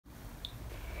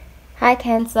Hi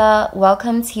Cancer,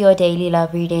 welcome to your daily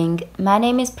love reading. My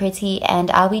name is Pretty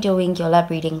and I'll be doing your love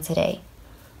reading today.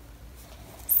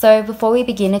 So before we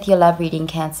begin with your love reading,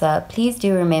 Cancer, please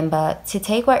do remember to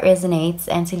take what resonates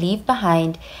and to leave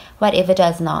behind whatever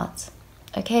does not.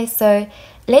 Okay, so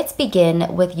let's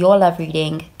begin with your love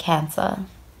reading, Cancer.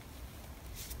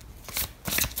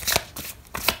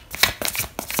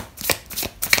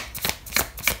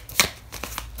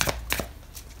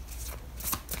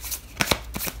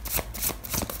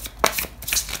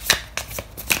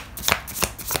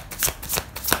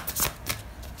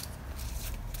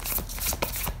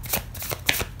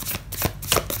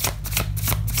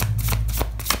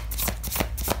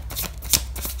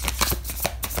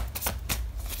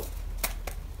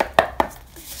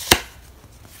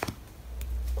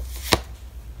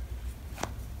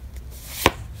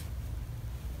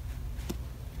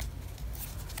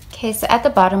 Okay, so at the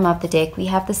bottom of the deck, we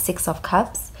have the Six of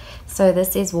Cups. So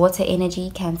this is water energy,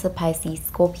 Cancer, Pisces,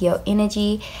 Scorpio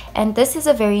energy. And this is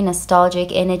a very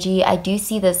nostalgic energy. I do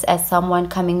see this as someone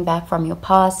coming back from your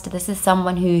past. This is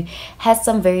someone who has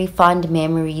some very fond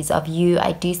memories of you.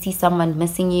 I do see someone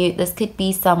missing you. This could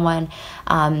be someone,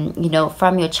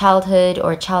 from your childhood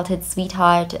or childhood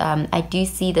sweetheart. I do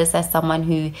see this as someone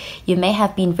who you may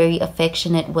have been very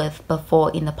affectionate with before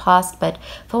in the past. But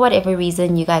for whatever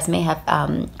reason, you guys may have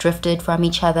drifted from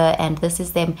each other. And this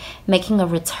is them making a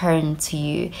return to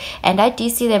you, and I do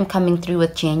see them coming through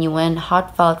with genuine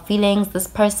heartfelt feelings. This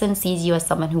person sees you as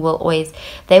someone who will always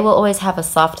have a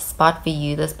soft spot for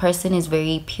you. This person is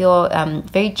very pure,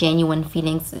 very genuine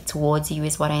feelings towards you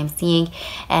is what I am seeing,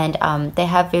 and they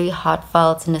have very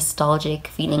heartfelt, nostalgic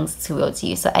feelings towards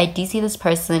you. So I do see this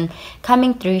person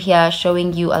coming through here,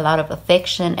 showing you a lot of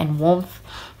affection and warmth.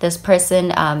 This person,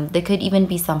 there could even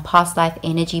be some past life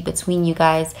energy between you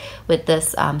guys with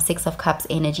this Six of Cups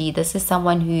energy. This is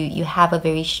someone who you have a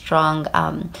very strong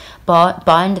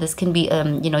bond. This can be,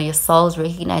 your souls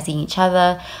recognizing each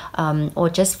other, or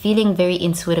just feeling very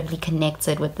intuitively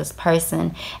connected with this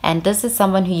person. And this is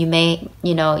someone who you may,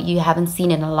 you haven't seen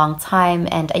in a long time.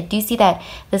 And I do see that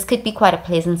this could be quite a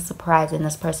pleasant surprise when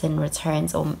this person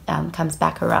returns or comes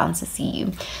back around to see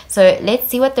you. So let's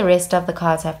see what the rest of the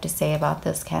cards have to say about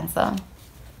this, Cancer.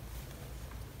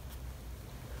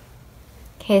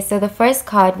 Okay, so the first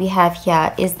card we have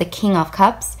here is the King of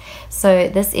Cups. So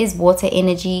this is water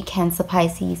energy, Cancer,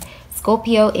 Pisces,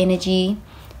 Scorpio energy.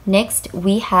 Next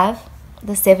we have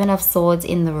the Seven of Swords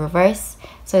in the reverse.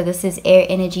 So this is air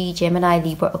energy, Gemini,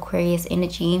 Libra, Aquarius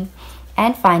energy.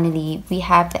 And finally we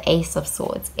have the Ace of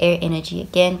Swords, air energy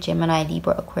again, Gemini,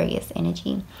 Libra, Aquarius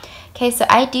energy. Okay, so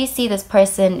I do see this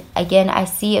person, again, I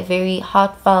see a very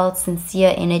heartfelt,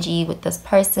 sincere energy with this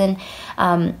person.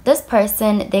 This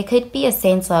person, there could be a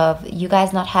sense of you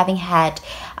guys not having had,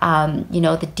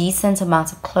 the decent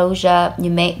amounts of closure. There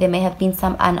may have been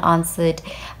some unanswered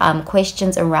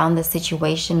questions around the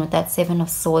situation with that Seven of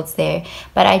Swords there.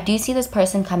 But I do see this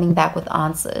person coming back with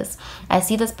answers. I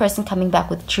see this person coming back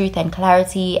with truth and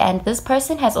clarity. And this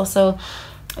person has also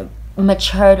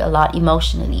matured a lot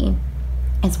emotionally.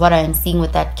 Is what I'm seeing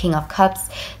with that King of Cups.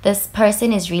 This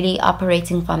person is really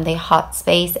operating from their heart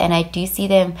space, and I do see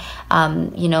them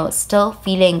still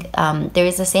feeling there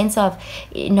is a sense of,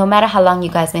 no matter how long you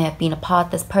guys may have been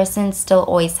apart, this person still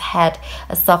always had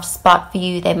a soft spot for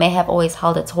you. They may have always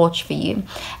held a torch for you.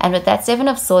 And with that Seven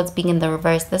of Swords being in the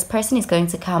reverse, this person is going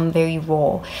to come very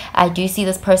raw. I do see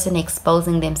this person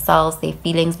exposing themselves, their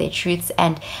feelings, their truths,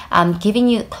 and giving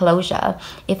you closure.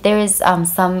 If there is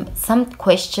some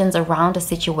questions around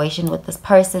a situation with this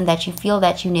person that you feel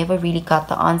that you never really got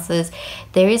the answers,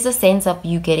 there is a sense of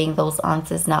you getting those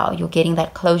answers now. You're getting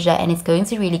that closure, and it's going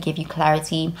to really give you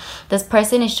clarity. This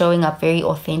person is showing up very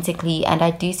authentically, and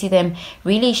I do see them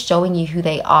really showing you who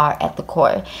they are at the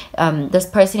core. This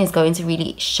person is going to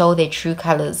really show their true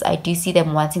colors. I do see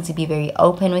them wanting to be very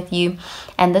open with you,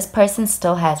 and this person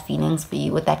still has feelings for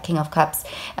you with that King of Cups.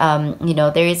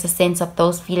 There is a sense of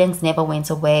those feelings never went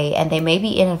away, and they may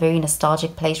be in a very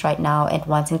nostalgic place right now and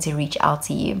wanting to reach out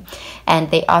to you, and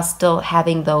they are still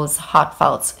having those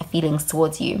heartfelt feelings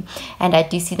towards you. And I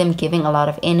do see them giving a lot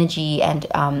of energy and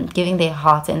giving their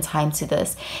heart and time to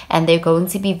this, and they're going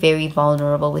to be very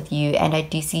vulnerable with you. And I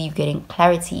do see you getting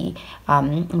clarity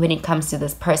when it comes to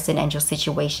this person and your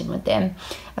situation with them.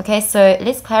 Okay, so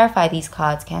let's clarify these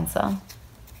cards, Cancer.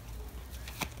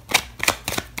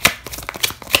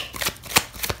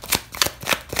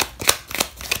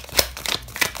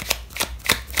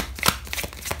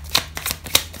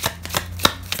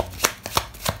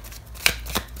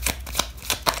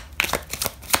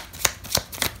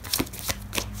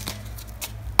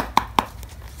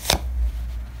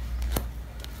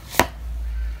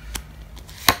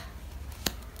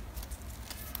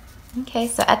 Okay,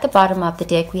 so at the bottom of the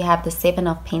deck, we have the Seven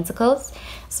of Pentacles.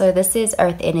 So this is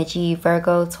Earth energy,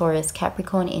 Virgo, Taurus,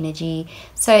 Capricorn energy.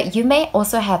 So you may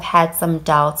also have had some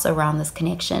doubts around this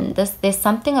connection. There's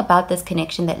something about this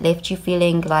connection that left you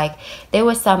feeling like there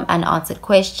were some unanswered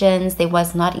questions. There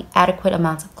was not adequate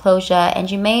amounts of closure.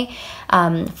 And you may,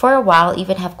 for a while,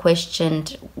 even have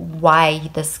questioned why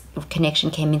this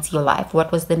connection came into your life.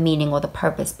 What was the meaning or the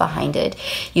purpose behind it?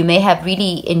 You may have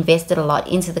really invested a lot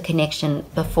into the connection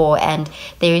before, and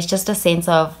there is just a sense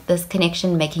of this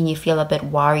connection making you feel a bit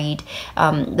worried.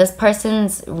 This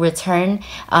person's return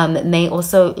may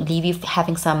also leave you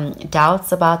having some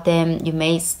doubts about them. You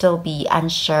may still be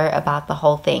unsure about the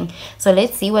whole thing. So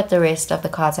let's see what the rest of the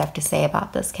cards have to say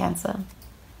about this, Cancer.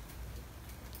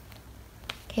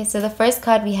 Okay, so the first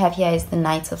card we have here is the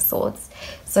Knight of Swords.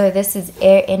 So this is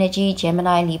air energy,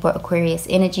 Gemini, Libra, Aquarius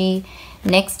energy.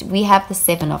 Next, we have the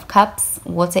Seven of Cups,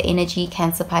 water energy,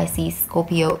 Cancer, Pisces,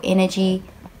 Scorpio energy.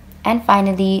 And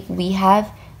finally, we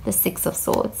have the Six of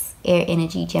Swords, air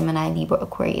energy, Gemini, Libra,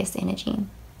 Aquarius energy.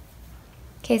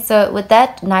 Okay, so with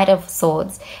that Knight of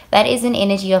Swords, that is an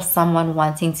energy of someone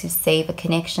wanting to save a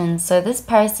connection. So this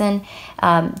person,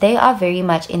 they are very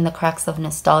much in the crux of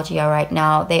nostalgia right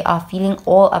now. They are feeling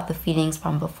all of the feelings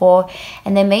from before,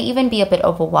 and they may even be a bit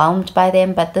overwhelmed by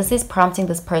them, but this is prompting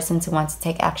this person to want to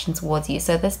take action towards you.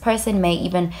 So this person may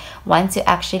even want to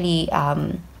actually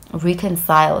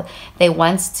reconcile. They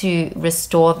want to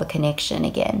restore the connection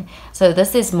again. So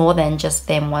this is more than just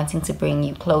them wanting to bring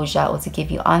you closure or to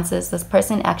give you answers. This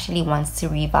person actually wants to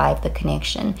revive the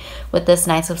connection. With this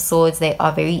Knight of Swords, they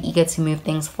are very eager to move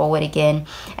things forward again,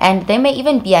 and they may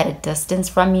even be at a distance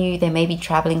from you. They may be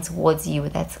traveling towards you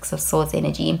with that Six of Swords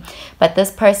energy, but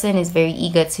this person is very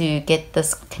eager to get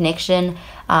this connection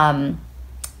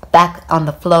back on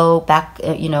the flow, back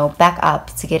back up,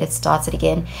 to get it started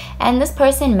again. And this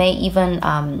person may even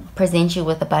present you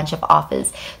with a bunch of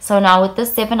offers. So now with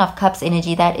this Seven of Cups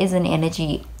energy, that is an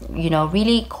energy,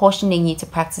 really cautioning you to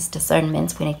practice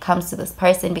discernment when it comes to this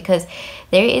person, because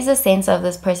there is a sense of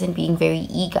this person being very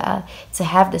eager to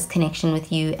have this connection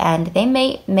with you, and they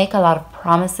may make a lot of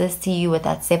promises to you with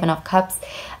that Seven of Cups,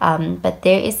 but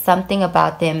there is something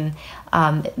about them.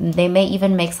 They may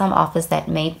even make some offers that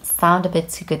may sound a bit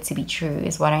too good to be true,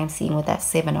 is what I'm seeing with that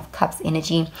Seven of Cups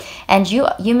energy. And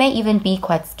you may even be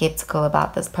quite skeptical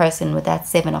about this person with that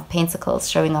Seven of Pentacles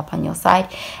showing up on your side.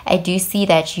 I do see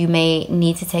that you may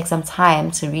need to take some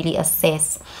time to really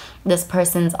assess this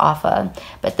person's offer.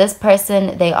 But this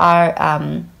person, they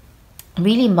are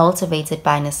really motivated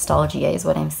by nostalgia, is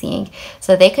what I'm seeing.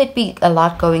 So there could be a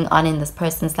lot going on in this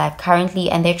person's life currently,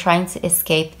 and they're trying to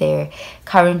escape their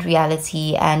current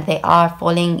reality, and they are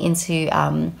falling into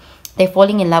they're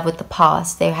falling in love with the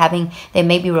past. They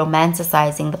may be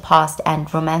romanticizing the past and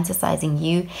romanticizing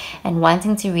you, and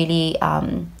wanting to really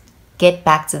get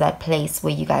back to that place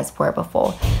where you guys were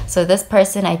before. So this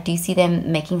person, I do see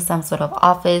them making some sort of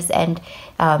offers, and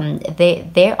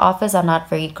their offers are not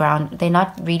very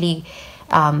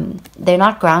they're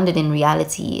not grounded in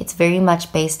reality. It's very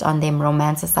much based on them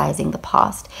romanticizing the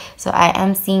past. So I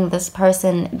am seeing this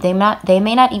person, they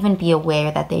may not even be aware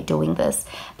that they're doing this,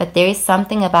 but there is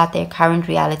something about their current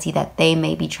reality that they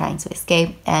may be trying to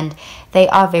escape, and they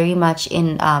are very much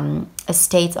in a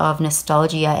state of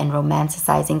nostalgia and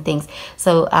romanticizing things.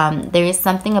 So there is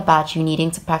something about you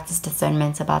needing to practice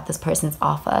discernment about this person's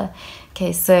offer.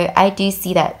 Okay, so I do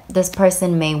see that this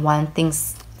person may want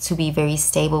things to be very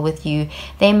stable with you.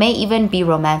 They may even be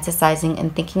romanticizing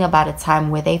and thinking about a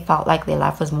time where they felt like their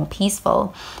life was more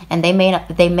peaceful, and they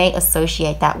may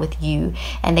associate that with you,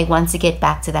 and they want to get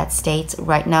back to that state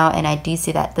right now. And I do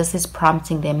see that this is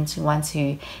prompting them to want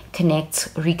to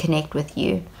reconnect with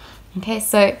you. Okay,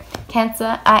 so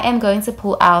Cancer, I am going to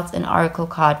pull out an oracle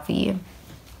card for you.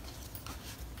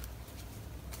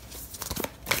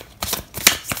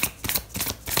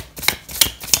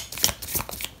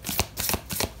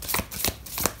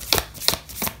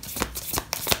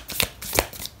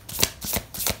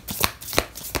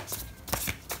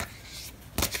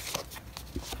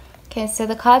 Okay, so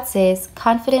the card says,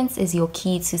 confidence is your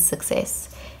key to success.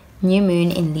 New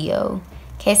moon in Leo.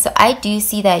 Okay, so I do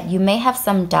see that you may have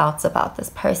some doubts about this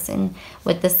person.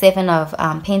 With the Seven of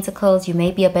Pentacles, you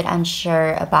may be a bit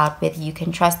unsure about whether you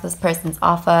can trust this person's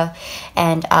offer.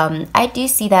 And I do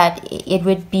see that it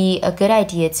would be a good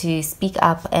idea to speak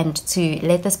up and to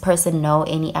let this person know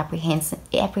any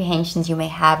apprehensions you may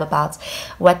have about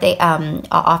what they are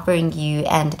offering you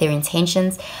and their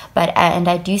intentions. And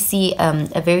I do see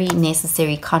a very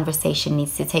necessary conversation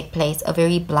needs to take place, a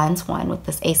very blunt one with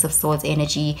this Ace of Swords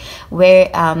energy, where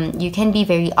you can be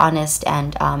very honest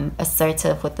and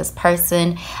assertive with this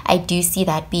person. I do see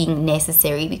that being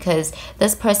necessary, because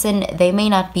this person, they may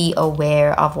not be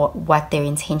aware of what their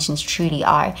intentions truly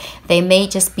are. They may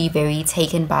just be very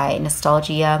taken by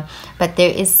nostalgia, but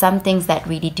there is some things that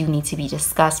really do need to be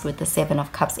discussed with the Seven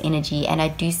of Cups energy, and I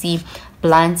do see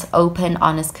blunt, open,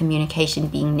 honest communication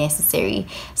being necessary.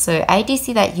 So I do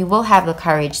see that you will have the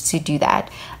courage to do that.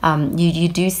 You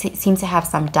do seem to have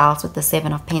some doubts with the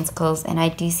Seven of Pentacles, and I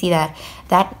do see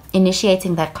that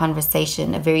initiating that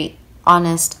conversation, a very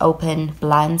honest, open,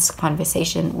 blunt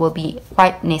conversation, will be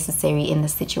quite necessary in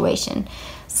this situation.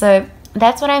 So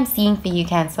that's what I'm seeing for you,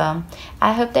 Cancer.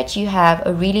 I hope that you have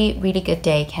a really, really good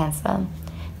day, Cancer.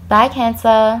 Bye,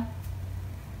 Cancer.